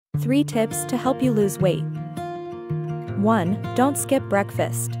3 tips to help you lose weight. 1. Don't skip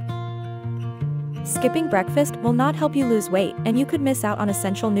breakfast. Skipping breakfast will not help you lose weight, and you could miss out on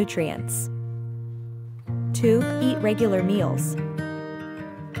essential nutrients. 2. Eat regular meals.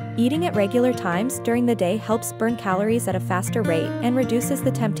 Eating at regular times during the day helps burn calories at a faster rate and reduces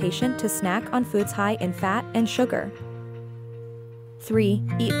the temptation to snack on foods high in fat and sugar. 3.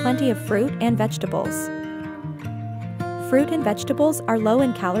 Eat plenty of fruit and vegetables. Fruit and vegetables are low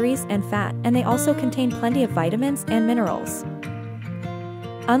in calories and fat, and they also contain plenty of vitamins and minerals.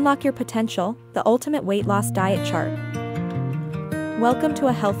 Unlock your potential, the ultimate weight loss diet chart. Welcome to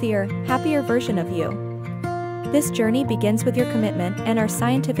a healthier, happier version of you. This journey begins with your commitment and our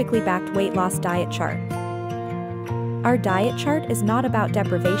scientifically backed weight loss diet chart. Our diet chart is not about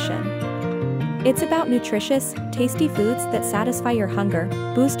deprivation. It's about nutritious, tasty foods that satisfy your hunger,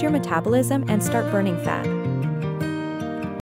 boost your metabolism, and start burning fat.